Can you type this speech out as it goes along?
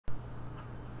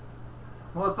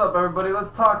What's up, everybody?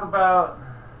 Let's talk about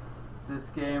this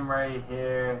game right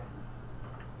here.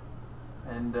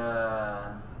 And what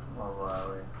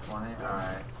are we? 20?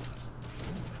 Alright.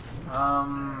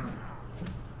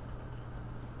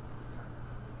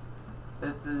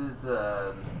 This is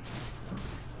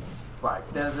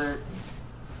Black Desert.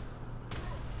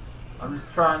 I'm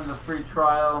just trying the free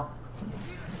trial.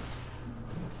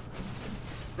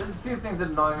 There's a few things that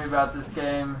annoy me about this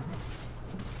game.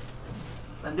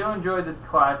 I do enjoy this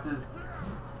class's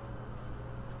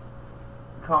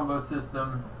combo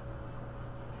system.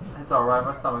 It's alright,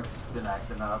 my stomach's been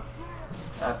acting up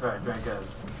after I drank a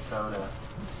soda.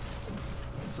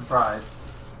 Surprise.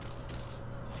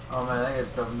 Oh man, I get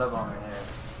something up on my hair.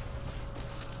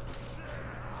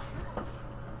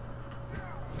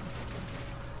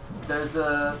 There's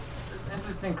a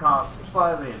interesting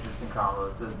slightly interesting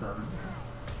combo system.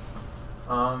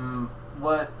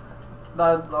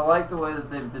 I like the way that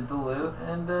they did the loot,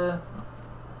 and I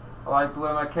like the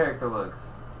way my character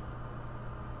looks.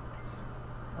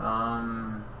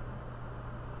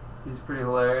 He's pretty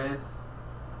hilarious.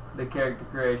 The character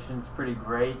creation's pretty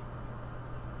great.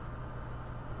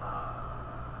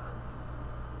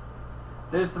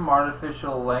 There's some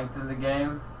artificial length in the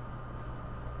game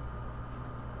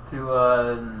to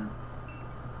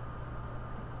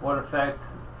what effect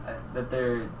that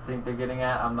they think they're getting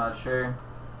at, I'm not sure.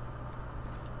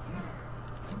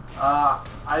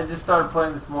 I just started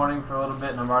playing this morning for a little bit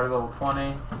and I'm already level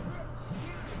 20.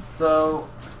 So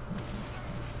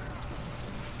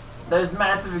there's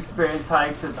massive experience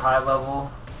hikes at high level,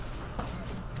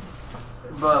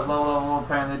 but low level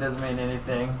apparently doesn't mean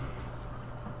anything.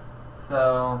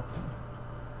 So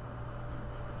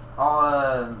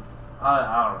I don't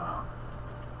know.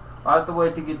 I'll have to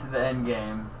wait to get to the end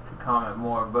game to comment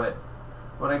more, but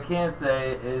what I can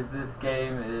say is this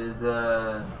game is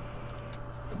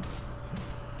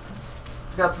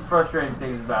it's got some frustrating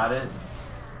things about it,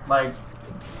 like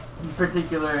in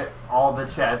particular all the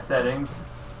chat settings,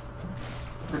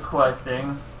 the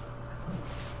questing.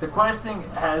 The questing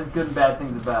has good and bad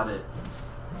things about it.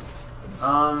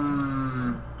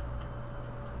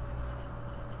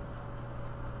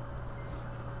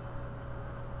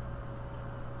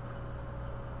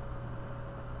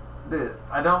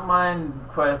 I don't mind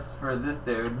quests for this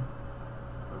dude.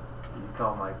 You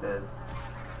call him like this.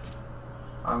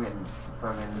 I'm getting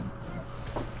fucking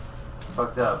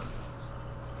fucked up.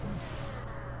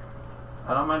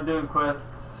 I don't mind doing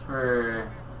quests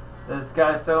for this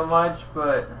guy so much,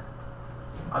 but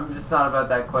I'm just not about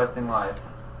that questing life.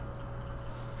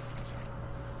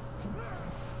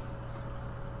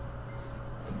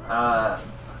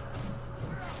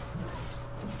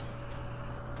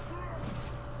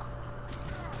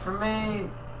 For me,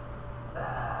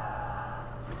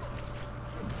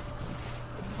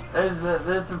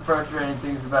 there's some frustrating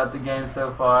things about the game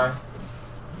so far.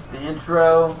 The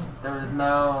intro, there was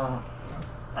no,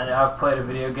 I've played a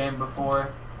video game before,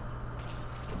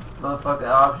 motherfucking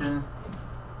option.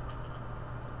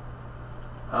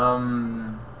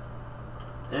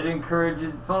 It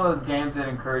encourages, it's one of those games that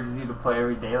encourages you to play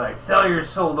every day, like sell your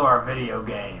soul to our video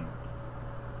game.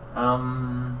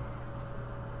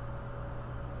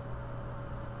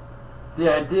 The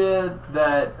idea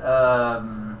that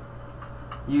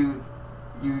you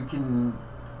can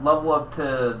level up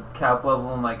to cap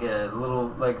level in like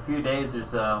a few days or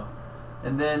so,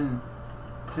 and then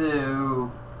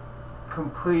to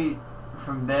complete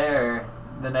from there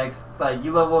the next, like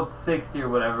you level up to 60 or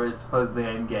whatever is supposedly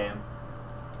end game,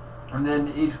 and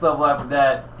then each level after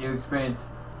that you experience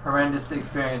horrendous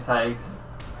experience hikes,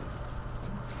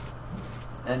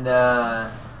 and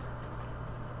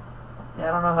yeah,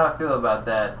 I don't know how I feel about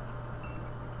that.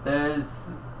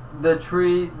 There's the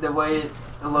tree, the way it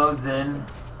loads in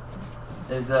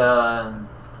is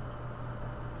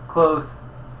close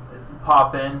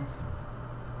pop in,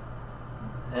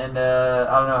 and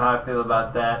I don't know how I feel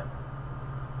about that.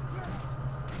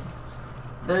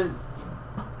 There's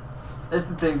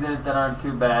some things in it that aren't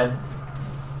too bad.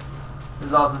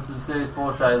 There's also some serious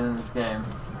bullshit in this game.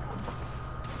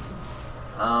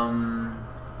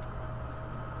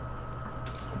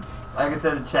 Like I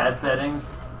said, the chat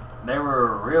settings, they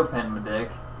were a real pain in my dick.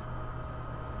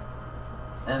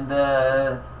 And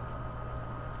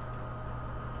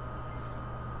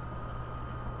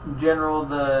in general,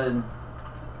 the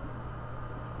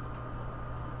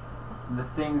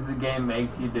things the game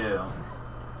makes you do.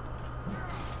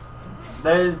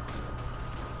 There's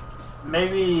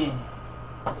maybe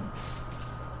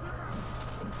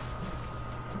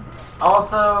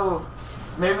also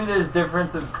maybe there's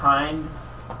difference of kind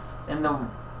in the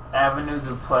avenues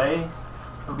of play.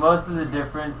 But most of the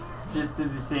difference just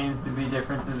seems to be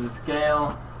differences of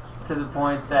scale, to the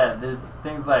point that there's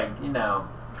things like, you know,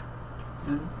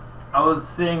 I was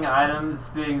seeing items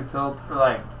being sold for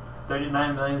like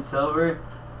 39 million silver.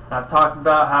 I've talked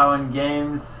about how in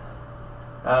games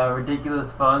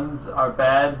ridiculous funds are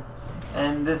bad,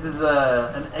 and this is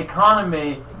an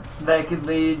economy that could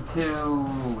lead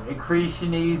to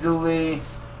accretion easily,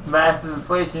 massive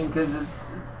inflation, because it's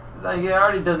like it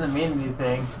already doesn't mean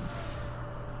anything.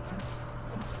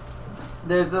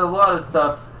 There's a lot of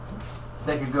stuff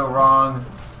that could go wrong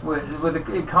with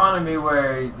an economy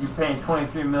where you're paying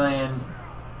 23 million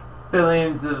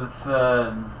billions of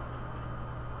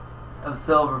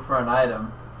silver for an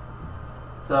item.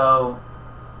 So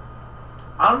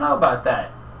I don't know about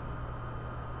that,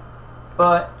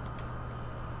 but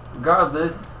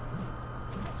regardless,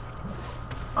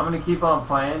 I'm gonna keep on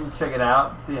playing, check it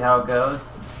out, see how it goes.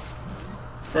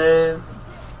 The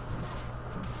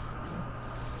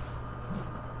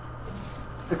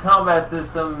combat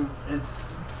system is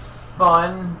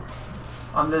fun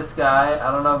on this guy.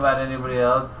 I don't know about anybody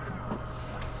else.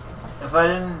 If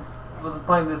I wasn't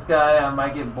playing this guy, I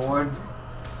might get bored.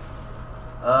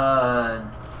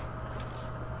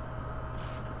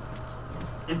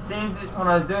 It seemed when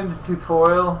I was doing the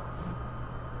tutorial,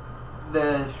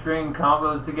 the string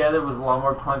combos together was a lot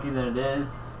more clunky than it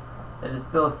is, and it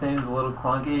still seems a little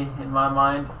clunky in my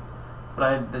mind.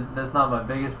 But that's not my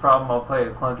biggest problem. I'll play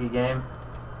a clunky game.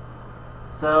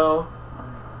 So,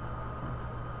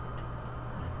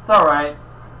 it's alright.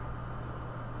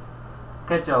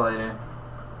 Catch y'all later.